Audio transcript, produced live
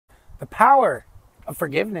the power of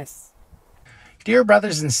forgiveness. Dear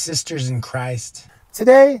brothers and sisters in Christ,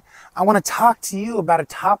 Today, I want to talk to you about a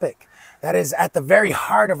topic that is at the very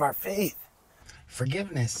heart of our faith.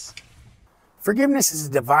 forgiveness. Forgiveness is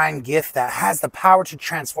a divine gift that has the power to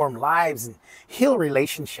transform lives and heal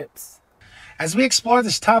relationships. As we explore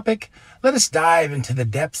this topic, let us dive into the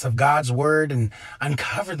depths of God's Word and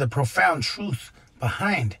uncover the profound truth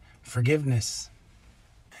behind forgiveness.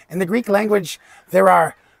 In the Greek language, there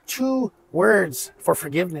are two words for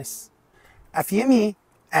forgiveness: Aphiemi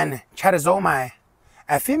and Charizomai.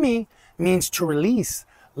 Aphiemi means to release,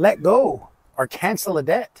 let go, or cancel a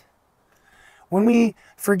debt. When we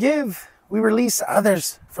forgive, we release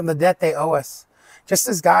others from the debt they owe us, just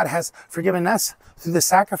as God has forgiven us through the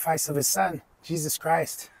sacrifice of his Son, Jesus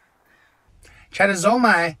Christ.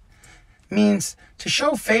 Charizomai means to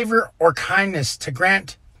show favor or kindness, to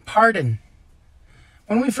grant pardon.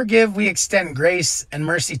 When we forgive, we extend grace and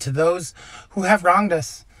mercy to those who have wronged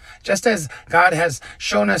us, just as God has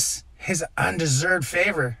shown us his undeserved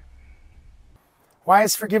favor. Why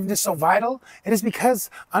is forgiveness so vital? It is because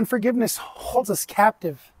unforgiveness holds us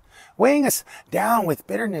captive, weighing us down with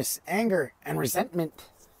bitterness, anger, and resentment.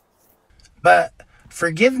 But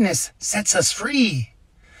forgiveness sets us free.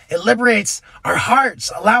 It liberates our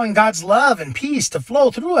hearts, allowing God's love and peace to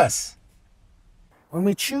flow through us. When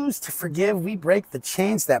we choose to forgive, we break the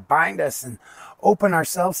chains that bind us and open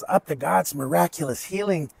ourselves up to God's miraculous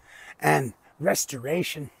healing and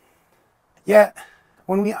restoration. Yet,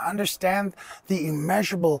 when we understand the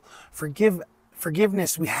immeasurable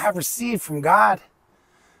forgiveness we have received from God,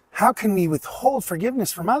 how can we withhold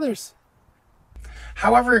forgiveness from others?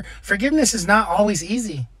 However, forgiveness is not always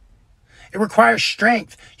easy. It requires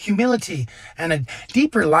strength, humility, and a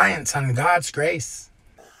deep reliance on God's grace.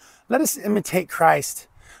 Let us imitate Christ,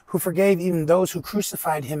 who forgave even those who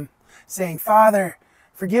crucified him, saying, "Father,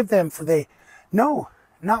 forgive them, for they know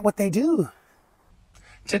not what they do."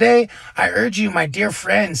 Today, I urge you, my dear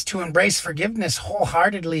friends, to embrace forgiveness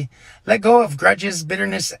wholeheartedly. Let go of grudges,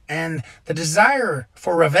 bitterness, and the desire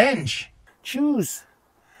for revenge. Choose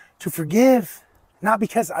to forgive, not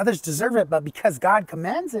because others deserve it, but because God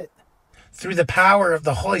commands it. Through the power of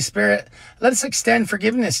the Holy Spirit, let us extend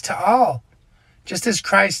forgiveness to all, just as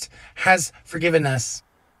Christ has forgiven us.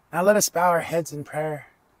 Now let us bow our heads in prayer.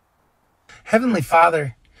 Heavenly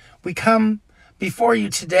Father, we come before you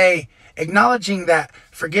today acknowledging that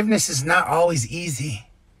forgiveness is not always easy.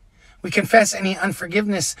 We confess any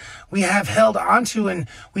unforgiveness we have held onto, and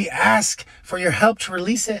we ask for your help to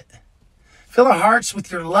release it. Fill our hearts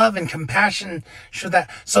with your love and compassion so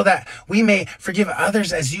that we may forgive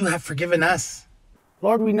others as you have forgiven us.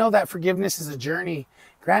 Lord, we know that forgiveness is a journey.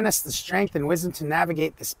 Grant us the strength and wisdom to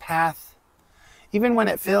navigate this path, even when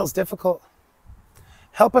it feels difficult.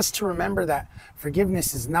 Help us to remember that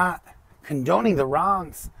forgiveness is not condoning the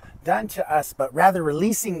wrongs done to us, but rather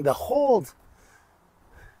releasing the hold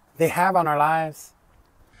they have on our lives.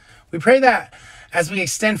 We pray that as we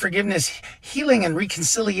extend forgiveness, healing and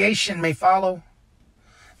reconciliation may follow.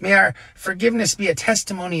 May our forgiveness be a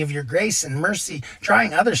testimony of your grace and mercy,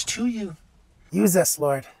 drawing others to you. Use us,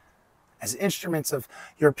 Lord, as instruments of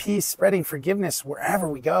your peace, spreading forgiveness wherever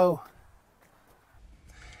we go.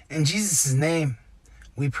 In Jesus' name,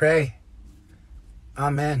 we pray.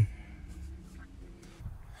 Amen.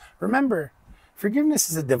 Remember,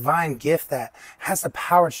 forgiveness is a divine gift that has the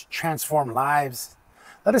power to transform lives.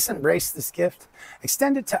 Let us embrace this gift,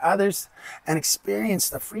 extend it to others, and experience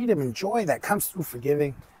the freedom and joy that comes through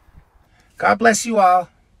forgiving. God bless you all.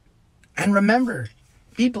 And remember,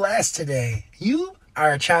 be blessed today. You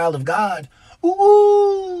are a child of God.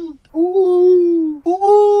 Ooh, ooh,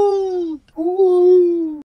 ooh,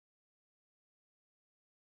 ooh.